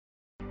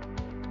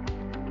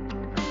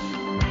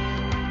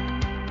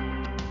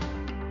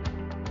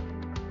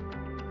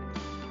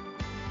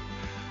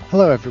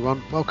Hello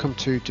everyone, welcome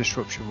to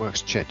Disruption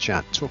Works Chit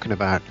Chat, talking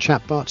about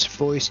chatbots,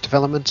 voice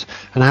development,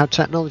 and how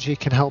technology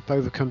can help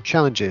overcome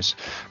challenges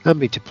and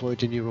be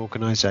deployed in your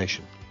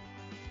organization.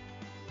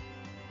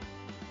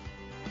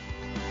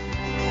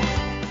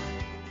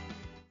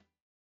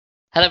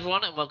 Hello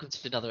everyone, and welcome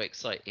to another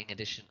exciting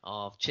edition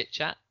of Chit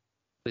Chat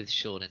with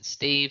Sean and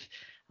Steve.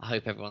 I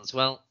hope everyone's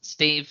well.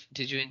 Steve,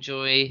 did you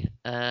enjoy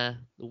the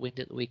wind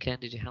at the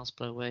weekend? Did your house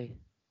blow away?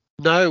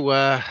 No,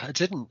 I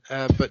didn't.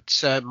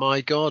 But my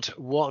God,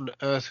 what on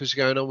earth was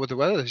going on with the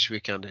weather this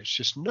weekend? It's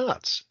just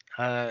nuts.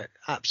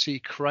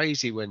 Absolutely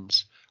crazy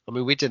winds. I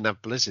mean, we didn't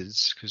have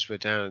blizzards because we're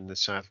down in the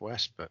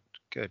southwest, but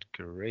good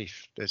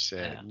grief, there's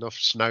enough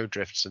snow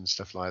drifts and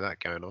stuff like that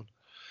going on.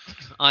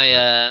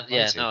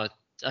 I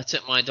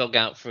took my dog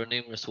out for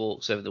numerous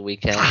walks over the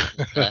weekend.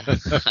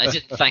 I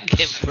didn't thank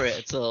him for it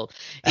at all.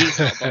 He's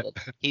not bothered.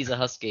 He's a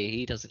husky.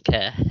 He doesn't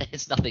care.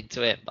 It's nothing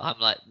to him. But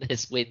I'm like,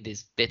 this wind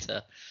is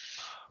bitter.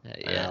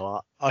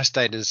 Well, I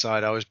stayed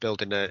inside. I was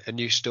building a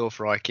new store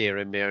for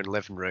IKEA in my own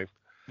living room.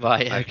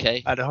 Right,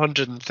 okay. Had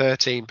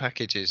 113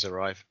 packages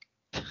arrive.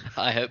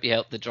 I hope you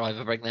helped the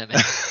driver bring them in.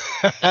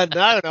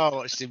 No, I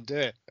watched him do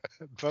it.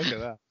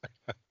 Bugger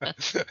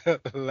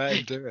that. Let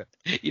him do it.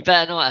 You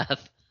better not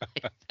have.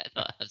 You better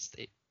not have,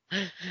 Steve.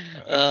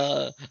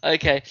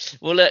 Okay.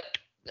 Well, look,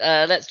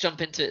 let's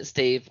jump into it,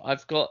 Steve.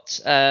 I've got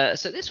so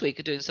this week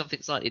we're doing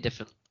something slightly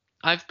different.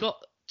 I've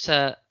got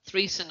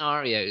 3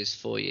 scenarios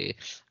for you,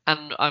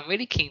 and I'm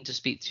really keen to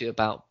speak to you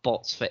about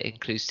bots for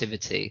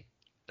inclusivity.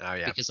 Oh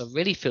yeah. Because I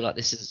really feel like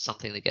this isn't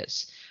something that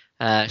gets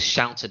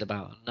shouted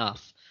about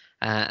enough.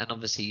 And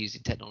obviously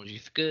using technology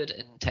for good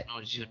and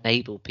technology to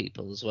enable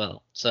people as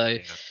well. So yeah.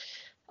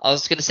 I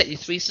was going to set you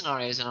 3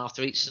 scenarios, and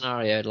after each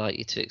scenario, I'd like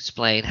you to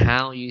explain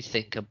how you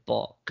think a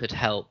bot could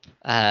help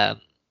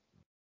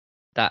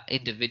that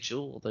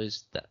individual, or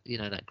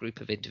that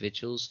group of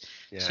individuals,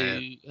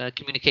 to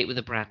communicate with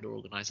a brand or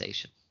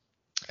organization.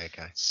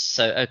 Okay.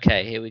 So,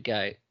 here we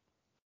go.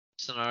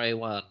 Scenario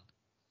 1.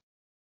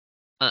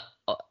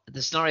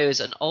 The scenario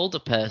is an older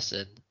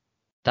person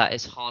that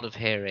is hard of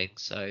hearing,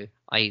 so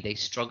i.e. they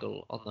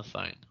struggle on the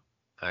phone.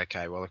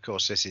 Okay, well, of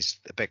course, this is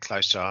a bit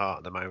close to our heart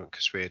at the moment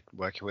because we're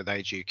working with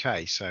Age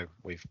UK, so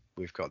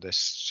we've got this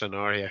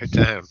scenario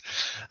down.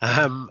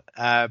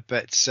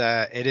 But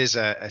it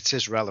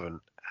is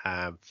relevant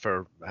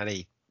for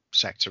any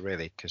sector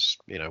really, because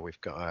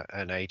we've got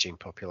an aging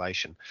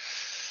population,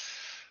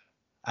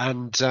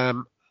 and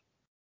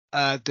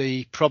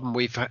the problem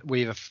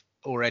we've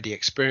already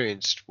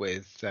experienced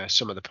with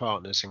some of the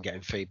partners and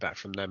getting feedback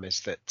from them is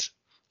that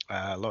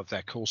a lot of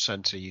their call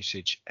center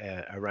usage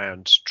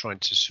around trying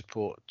to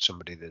support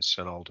somebody that's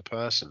an older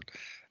person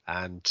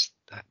and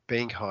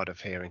being hard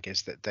of hearing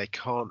is that they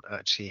can't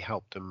actually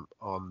help them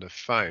on the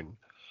phone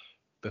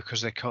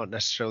because they can't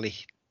necessarily,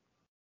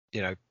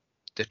 they're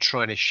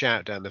trying to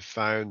shout down the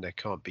phone, they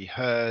can't be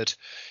heard,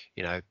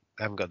 they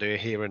haven't got their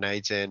hearing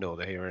aids in, or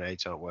the hearing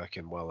aids aren't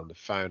working well on the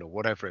phone, or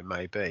whatever it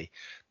may be,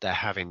 they're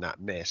having that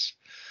miss.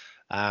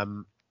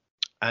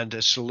 And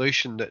a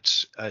solution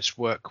that's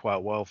worked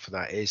quite well for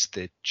that is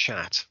the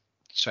chat.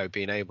 So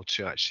being able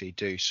to actually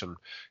do some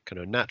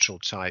kind of natural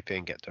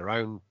typing at their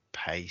own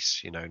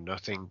pace,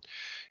 nothing,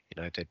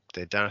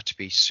 they don't have to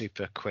be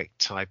super quick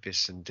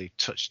typists and do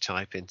touch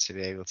typing to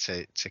be able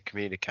to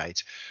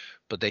communicate,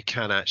 but they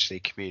can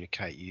actually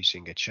communicate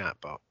using a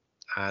chatbot.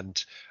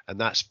 And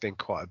that's been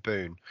quite a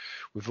boon.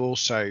 We've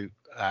also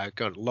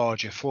got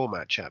larger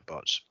format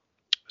chatbots.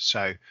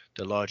 So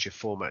the larger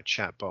format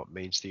chatbot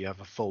means that you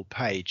have a full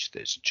page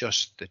that's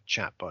just the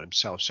chatbot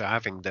himself. So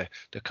having the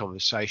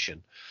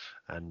conversation,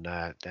 and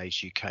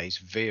Age UK's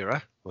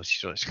Vera, which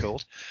is what it's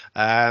called,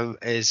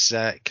 is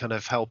kind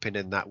of helping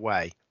in that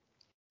way.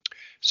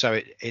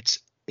 So it's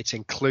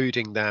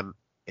including them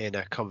in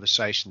a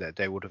conversation that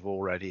they would have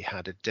already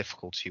had a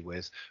difficulty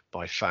with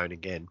by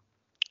phoning in.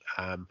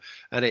 And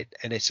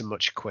it's a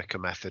much quicker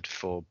method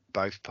for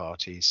both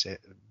parties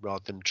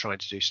rather than trying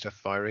to do stuff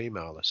via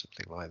email or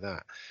something like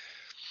that.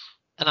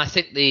 And I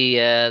think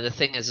the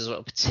thing is as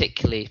well,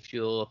 particularly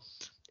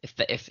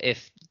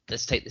if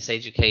let's take this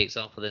Age UK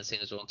example, then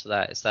singers on to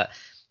that, is that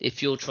if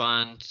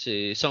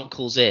someone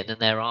calls in and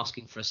they're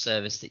asking for a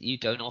service that you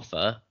don't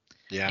offer,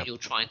 and you're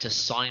trying to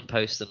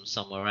signpost them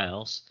somewhere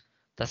else,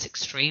 that's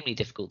extremely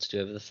difficult to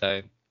do over the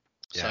phone.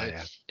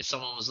 If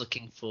someone was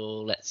looking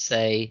for, let's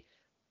say,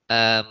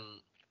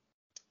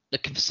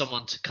 looking for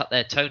someone to cut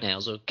their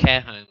toenails or a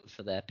care home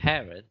for their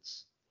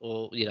parents,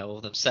 or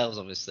or themselves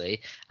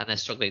obviously, and they're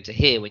struggling to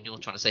hear when you're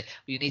trying to say,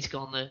 well, you need to go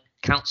on the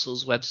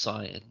council's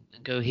website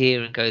and go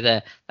here and go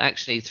there.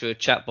 Actually, through a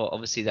chatbot,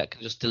 obviously that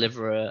can just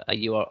deliver a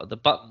URL, the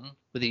button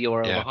with a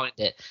URL behind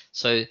it.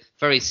 So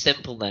very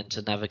simple then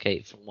to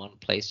navigate from one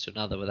place to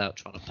another without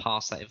trying to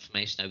pass that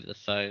information over the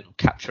phone or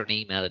capture an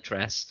email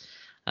address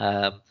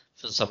for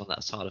someone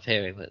that's hard of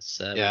hearing. That's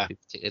particularly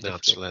difficult.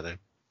 Absolutely.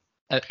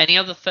 Any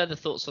other further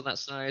thoughts on that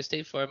scenario,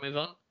 Steve, before I move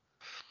on?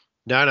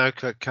 No,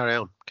 carry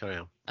on.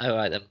 All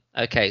right then.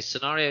 Okay,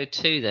 scenario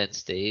 2 then,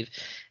 Steve,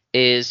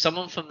 is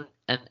someone from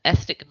an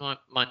ethnic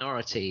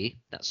minority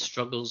that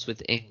struggles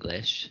with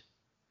English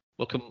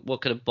What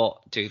can a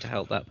bot do to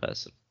help that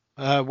person?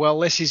 Well,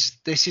 this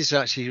is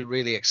actually a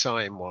really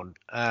exciting one,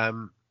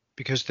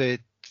 because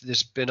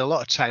there's been a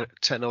lot of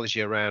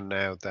technology around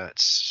now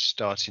that's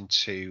starting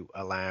to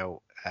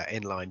allow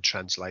inline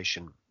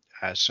translation.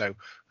 So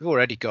we've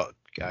already got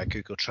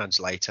Google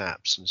Translate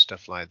apps and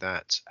stuff like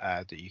that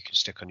that you can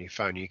stick on your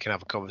phone. You can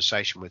have a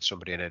conversation with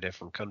somebody in a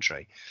different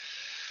country.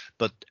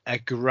 But a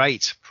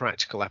great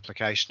practical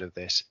application of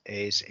this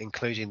is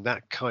including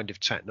that kind of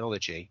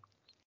technology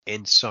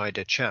inside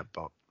a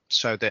chatbot,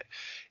 so that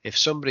if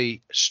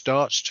somebody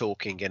starts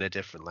talking in a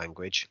different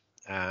language,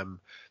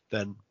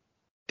 then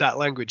that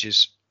language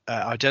is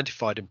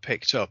identified and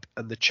picked up,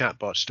 and the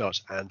chatbot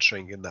starts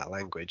answering in that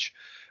language,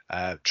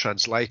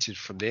 translated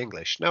from the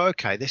English. Now,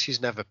 okay, this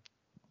is never,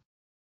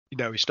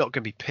 it's not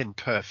going to be pin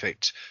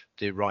perfect,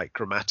 the right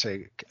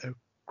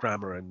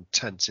grammar and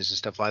tenses and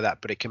stuff like that,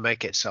 but it can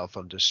make itself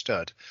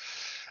understood.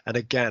 And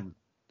again,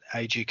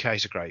 Age UK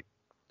is a great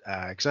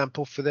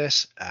example for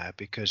this,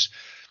 because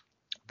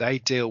they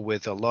deal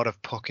with a lot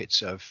of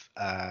pockets of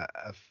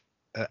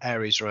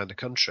areas around the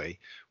country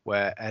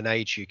where an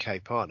Age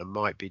UK partner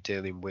might be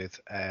dealing with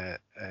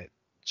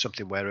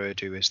something where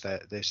Urdu is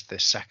their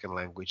second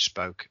language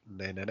spoken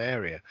in an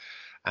area,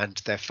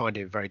 and they're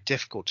finding it very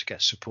difficult to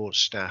get support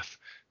staff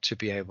to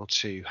be able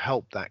to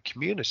help that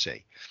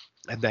community.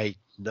 And they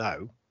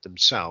know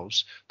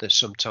themselves that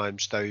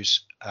sometimes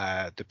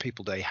the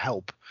people they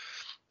help,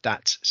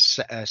 that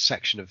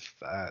section of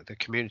the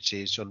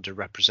community is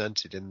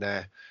underrepresented in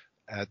the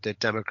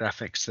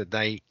demographics that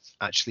they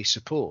actually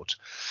support.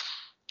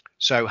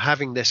 So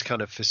having this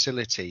kind of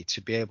facility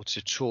to be able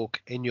to talk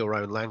in your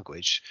own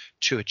language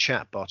to a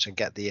chatbot and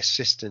get the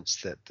assistance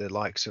that the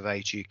likes of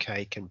Age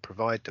UK can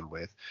provide them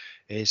with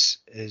is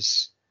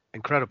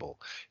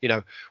incredible.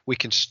 We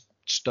can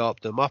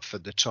start them up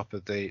at the top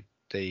of the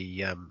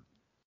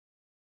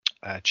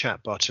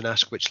chatbot and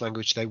ask which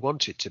language they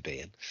want it to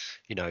be in,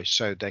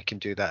 so they can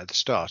do that at the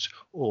start,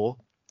 or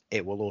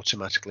it will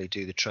automatically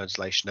do the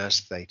translation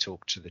as they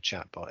talk to the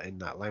chatbot in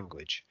that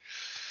language.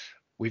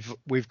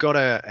 We've got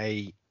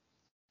a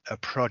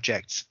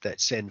project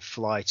that's in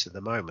flight at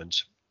the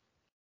moment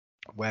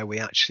where we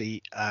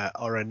actually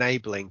are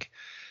enabling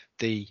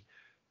the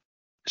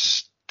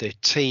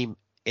team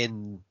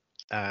in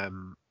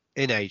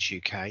Age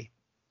UK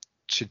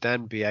to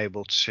then be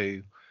able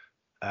to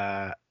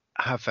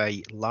have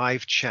a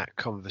live chat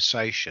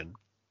conversation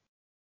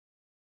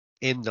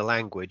in the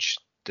language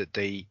that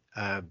the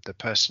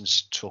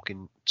person's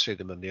talking to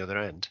them on the other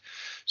end,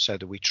 so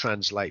that we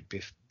translate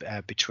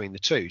between the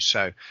two.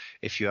 So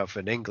if you have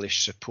an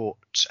English support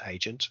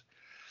agent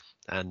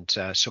and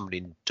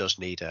somebody does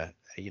need a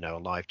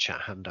live chat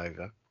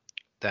handover,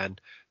 then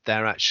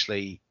they're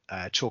actually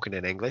talking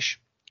in English,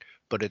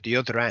 but at the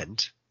other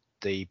end,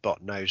 the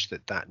bot knows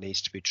that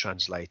needs to be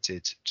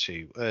translated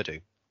to Urdu,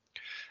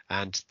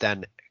 and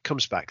then it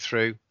comes back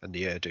through, and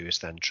the Urdu is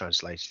then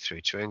translated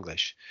through to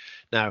English.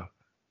 Now,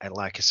 and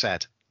like I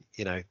said,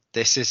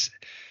 this is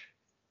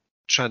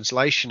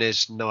translation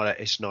is not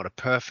a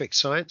perfect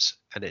science,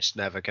 and it's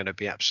never going to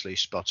be absolutely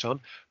spot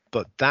on,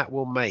 but that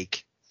will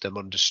make them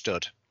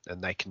understood,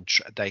 and they can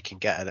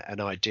get an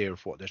idea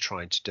of what they're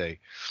trying to do.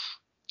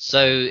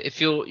 So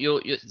if you're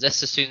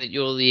let's assume that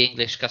you're the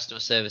English customer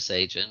service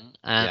agent,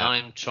 and Yeah.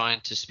 I'm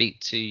trying to speak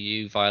to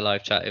you via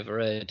live chat over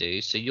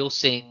Urdu. So you're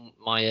seeing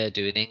my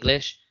Urdu in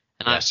English,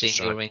 and I'm Yes, seeing that's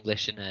your right.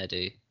 English in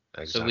Urdu.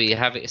 Exactly. So we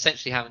have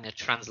essentially having a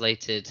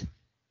translated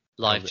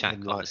live chat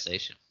In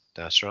conversation.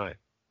 That's right.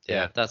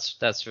 Yeah,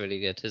 that's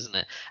really good, isn't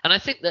it? And I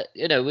think that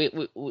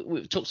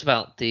we've talked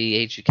about the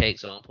Age UK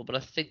example, but I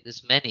think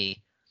there's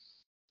many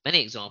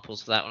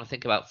examples of that when I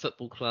think about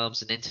football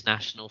clubs and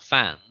international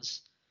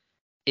fans.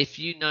 If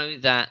you know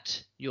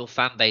that your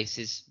fan base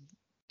is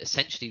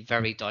essentially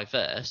very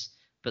diverse,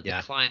 but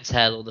the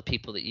clientele or the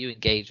people that you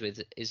engage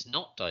with is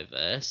not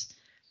diverse,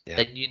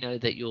 then you know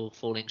that you're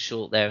falling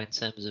short there in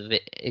terms of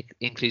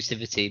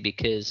inclusivity,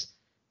 because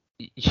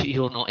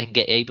you're not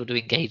able to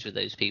engage with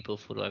those people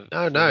for whatever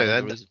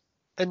reason.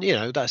 And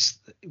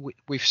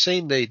we've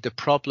seen the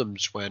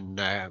problems when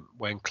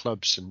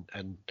clubs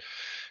and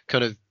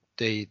kind of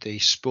the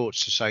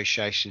sports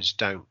associations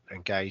don't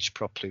engage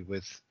properly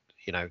with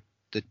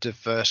the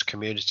diverse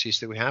communities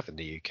that we have in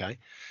the UK.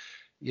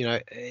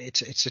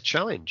 It's a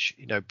challenge,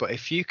 but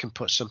if you can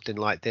put something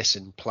like this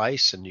in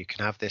place and you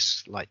can have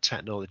this like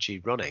technology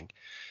running,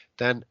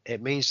 then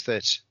it means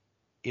that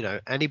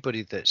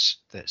anybody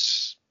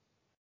that's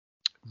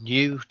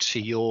new to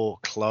your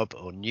club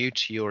or new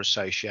to your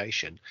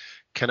association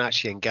can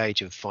actually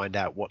engage and find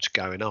out what's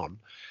going on.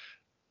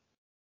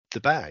 The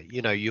better,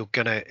 you're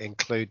going to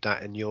include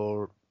that in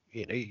you're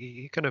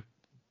going to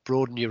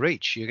broaden your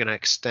reach. You're going to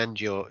extend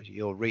your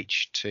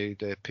reach to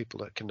the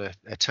people that can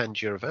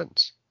attend your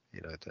events.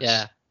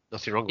 There's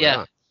nothing wrong with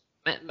that.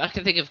 I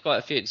can think of quite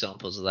a few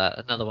examples of that.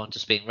 Another one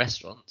just being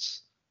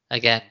restaurants.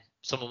 Again,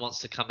 someone wants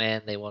to come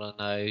in, they want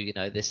to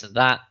know, this and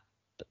that,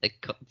 but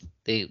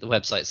the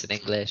website's in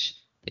English.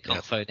 They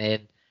can't phone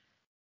in.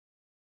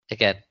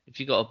 Again, if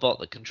you've got a bot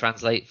that can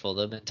translate for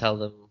them and tell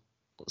them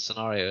what the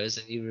scenario is,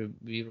 and you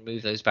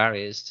remove those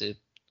barriers to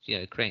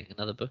creating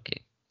another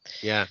booking.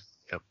 Yeah.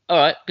 Yep. All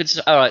right, good.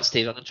 All right,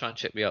 Steve, I'm gonna try and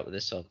trip you up with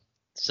this one.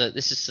 So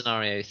this is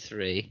scenario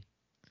 3.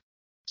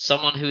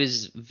 Someone who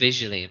is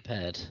visually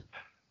impaired.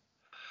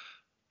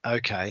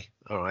 Okay.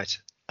 All right.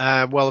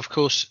 Well, of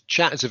course,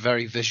 chat is a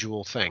very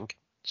visual thing.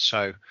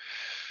 So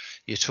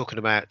you're talking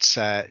about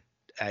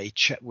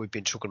we've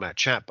been talking about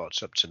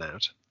chatbots up to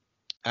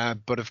now,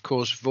 but of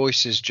course,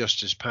 voice is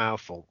just as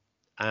powerful.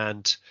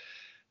 And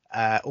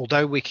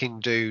although we can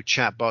do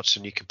chatbots,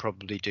 and you can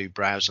probably do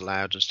browse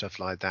aloud and stuff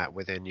like that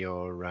within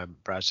your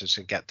browsers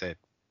and get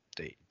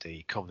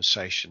the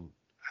conversation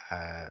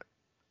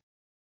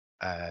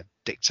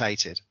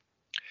dictated.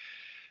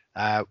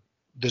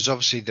 There's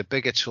obviously the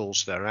bigger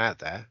tools that are out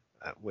there,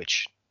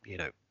 which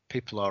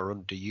people are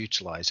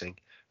underutilizing,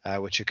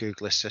 which are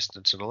Google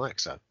Assistant and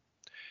Alexa.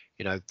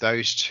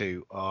 Those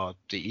two are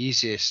the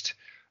easiest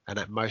and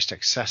at most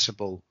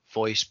accessible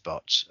voice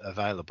bots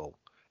available.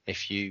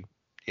 If you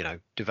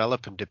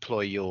develop and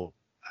deploy your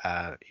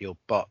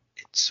bot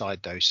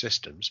inside those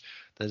systems,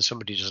 then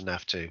somebody doesn't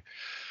have to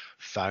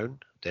phone.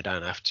 They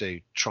don't have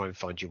to try and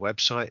find your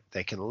website.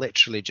 They can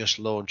literally just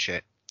launch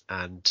it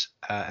and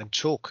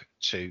talk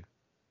to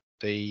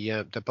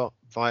the bot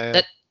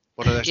via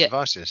one of those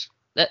devices.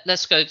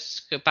 Let's go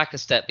back a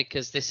step,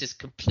 because this is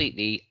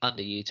completely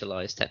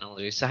underutilized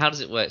technology. So how does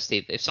it work,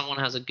 Steve? If someone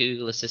has a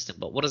Google Assistant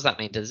bot, what does that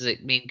mean? Does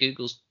it mean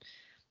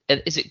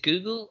is it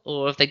Google,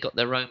 or have they got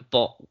their own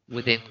bot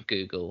within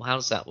Google? How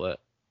does that work?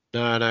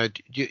 No.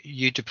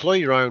 You deploy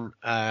your own.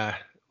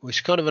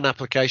 It's kind of an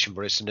application,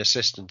 but it's an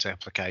assistant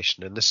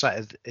application, and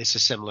it's a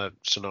similar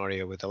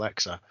scenario with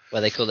Alexa,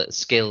 where they call it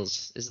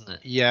skills, isn't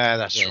it? Yeah,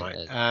 that's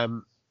right.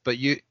 But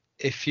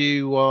if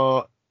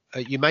you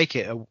make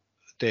it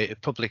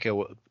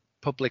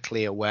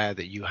publicly aware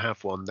that you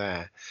have one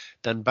there,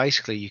 then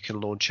basically you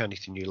can launch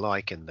anything you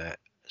like in there.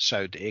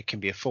 So it can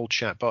be a full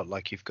chatbot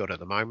like you've got at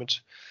the moment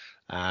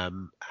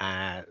on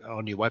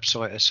your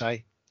website, I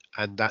say,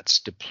 and that's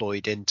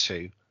deployed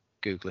into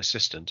Google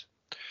Assistant,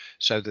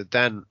 so that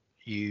then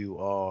you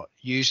are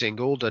using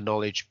all the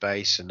knowledge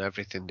base and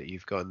everything that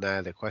you've got in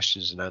there, the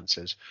questions and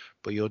answers,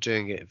 but you're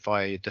doing it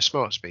via the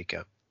smart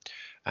speaker,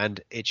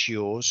 and it's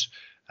yours.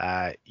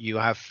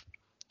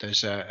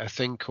 There's a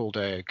thing called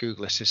a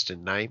Google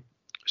Assistant name,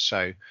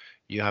 so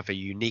you have a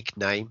unique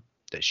name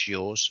that's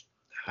yours,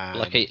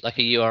 like a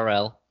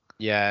URL.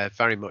 Yeah,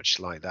 very much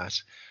like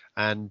that,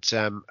 and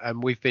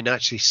we've been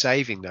actually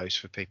saving those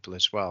for people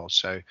as well.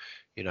 So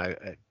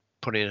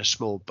putting a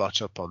small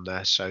bot up on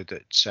there so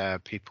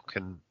that people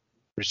can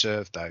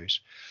reserve those,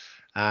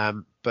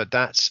 but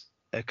that's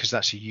because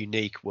that's a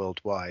unique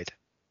worldwide,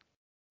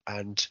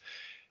 and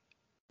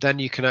then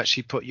you can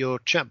actually put your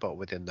chatbot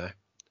within there,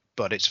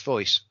 but it's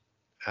voice.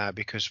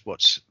 Because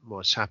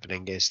what's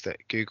happening is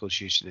that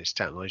Google's using its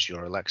technology,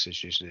 or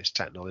Alexa's using its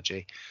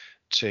technology,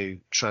 to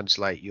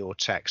translate your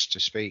text to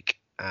speak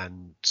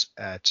and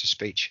to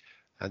speech,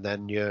 and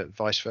then you're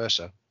vice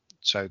versa.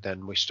 So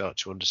then we start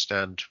to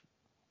understand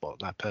what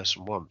that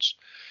person wants.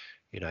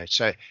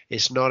 So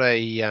it's not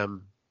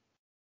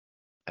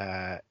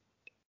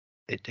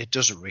it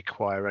doesn't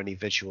require any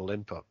visual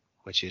input,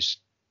 which is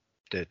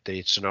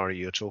the scenario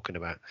you're talking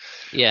about.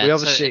 Yeah. We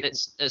obviously,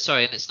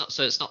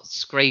 it's not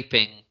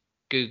scraping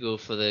Google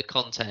for the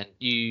content.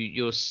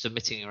 You're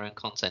submitting your own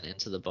content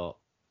into the bot.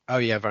 Oh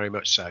yeah, very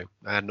much so,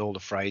 and all the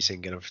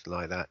phrasing and everything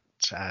like that.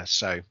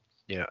 So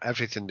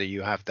everything that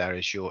you have there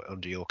is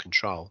under your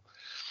control,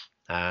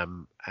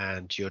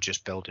 and you're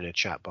just building a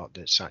chatbot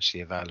that's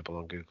actually available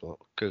on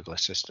Google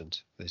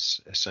Assistant. Is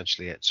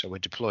essentially it. So we're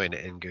deploying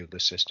it in Google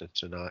Assistant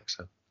and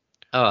Alexa.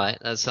 All right,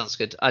 that sounds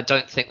good. I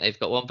don't think they've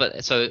got one,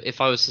 but so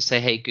if I was to say,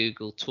 "Hey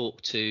Google,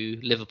 talk to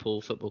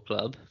Liverpool Football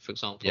Club," for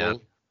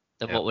example,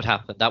 then what would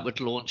happen? That would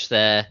launch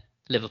their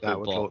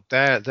Liverpool bot.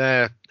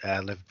 Their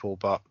Liverpool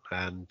bot,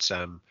 and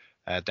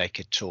they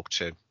could talk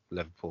to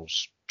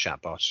Liverpool's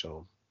chatbot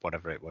or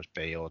whatever it would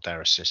be, or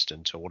their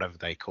assistant, or whatever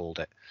they called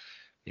it.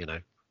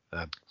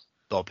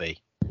 Bobby.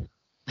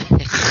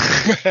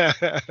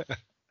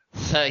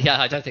 So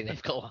I don't think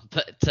they've got one,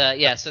 but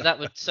so that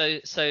would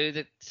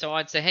so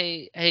I'd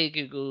say, hey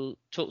Google,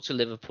 talk to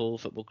Liverpool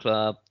Football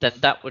Club. Then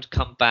that would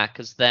come back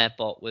as their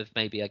bot with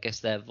maybe, I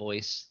guess, their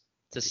voice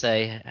to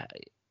say,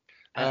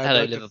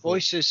 hello Liverpool.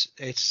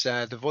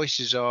 The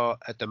voices are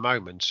at the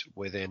moment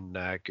within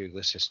Google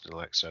Assistant,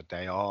 Alexa.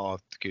 They are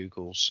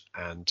Google's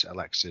and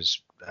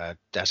Alexa's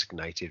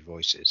designated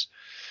voices.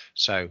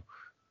 So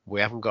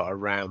we haven't got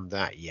around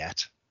that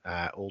yet.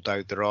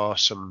 Although there are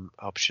some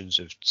options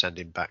of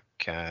sending back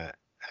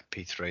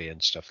MP3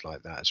 and stuff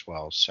like that as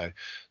well. So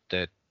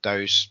but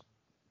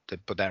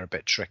they're a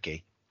bit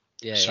tricky.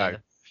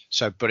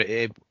 But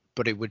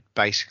it would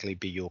basically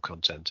be your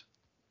content.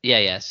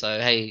 Yeah.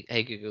 So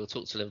hey Google,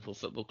 talk to Liverpool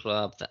Football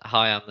Club.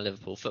 Hi, I'm the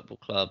Liverpool Football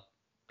Club.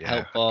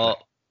 Help bot.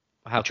 Okay.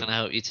 How can I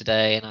help you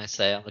today? And I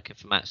say I'm looking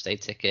for match day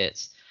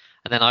tickets,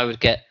 and then I would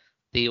get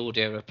the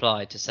audio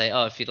reply to say,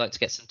 if you'd like to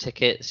get some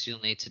tickets, you'll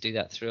need to do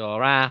that through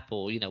our app,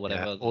 or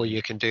whatever. Or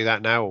you can do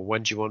that now. Or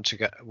when do you want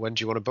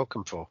to book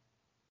them for?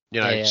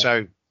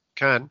 So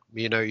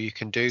you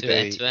can do the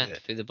end to end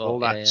through the bot, all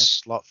that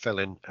slot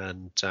filling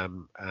and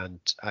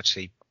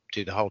actually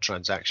do the whole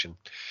transaction.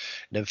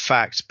 And in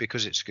fact,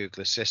 because it's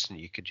Google Assistant,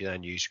 you could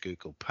then use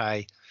Google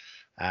Pay.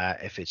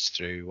 If it's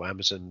through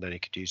Amazon, then you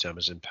could use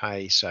Amazon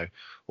Pay. So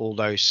all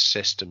those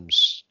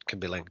systems can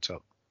be linked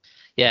up.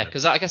 Yeah,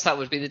 because I guess that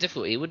would be the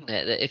difficulty, wouldn't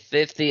it? That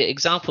if the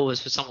example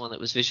was for someone that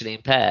was visually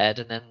impaired,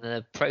 and then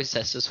the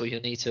process was where you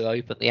need to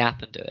open the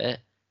app and do it.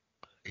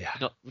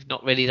 Yeah.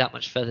 Not really that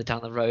much further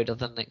down the road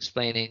other than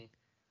explaining.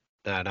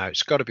 No,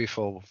 it's got to be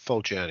full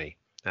journey.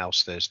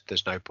 Else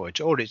there's no point,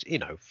 or it's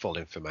full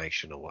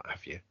information or what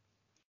have you.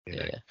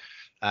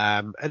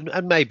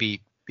 And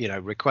maybe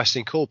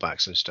requesting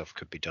callbacks and stuff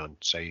could be done.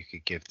 So you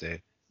could give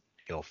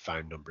your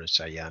phone number and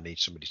say, I need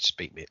somebody to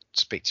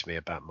speak to me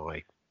about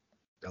my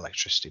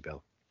electricity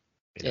bill.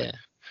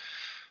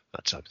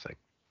 That type of thing.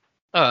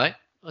 All right,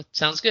 well,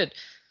 sounds good.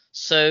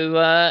 So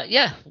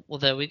well,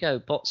 there we go.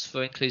 Bots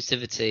for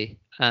inclusivity.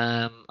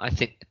 I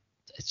think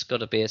it's got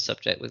to be a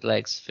subject with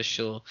legs for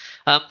sure.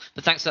 But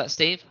thanks for that,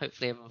 Steve.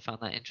 Hopefully everyone found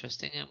that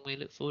interesting, and we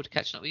look forward to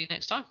catching up with you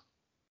next time.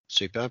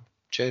 Superb.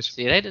 Cheers.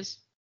 See you later.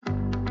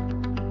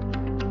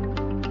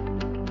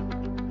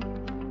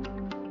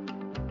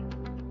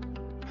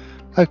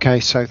 Okay,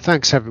 so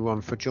thanks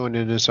everyone for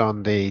joining us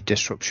on the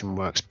Disruption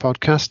Works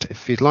podcast.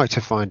 If you'd like to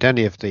find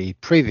any of the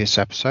previous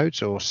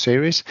episodes or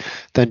series,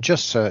 then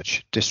just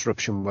search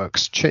Disruption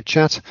Works Chit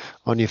Chat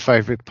on your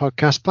favourite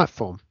podcast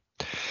platform.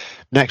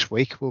 Next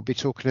week, we'll be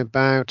talking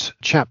about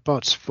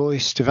chatbots,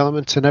 voice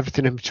development and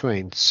everything in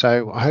between.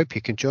 So I hope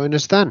you can join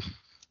us then.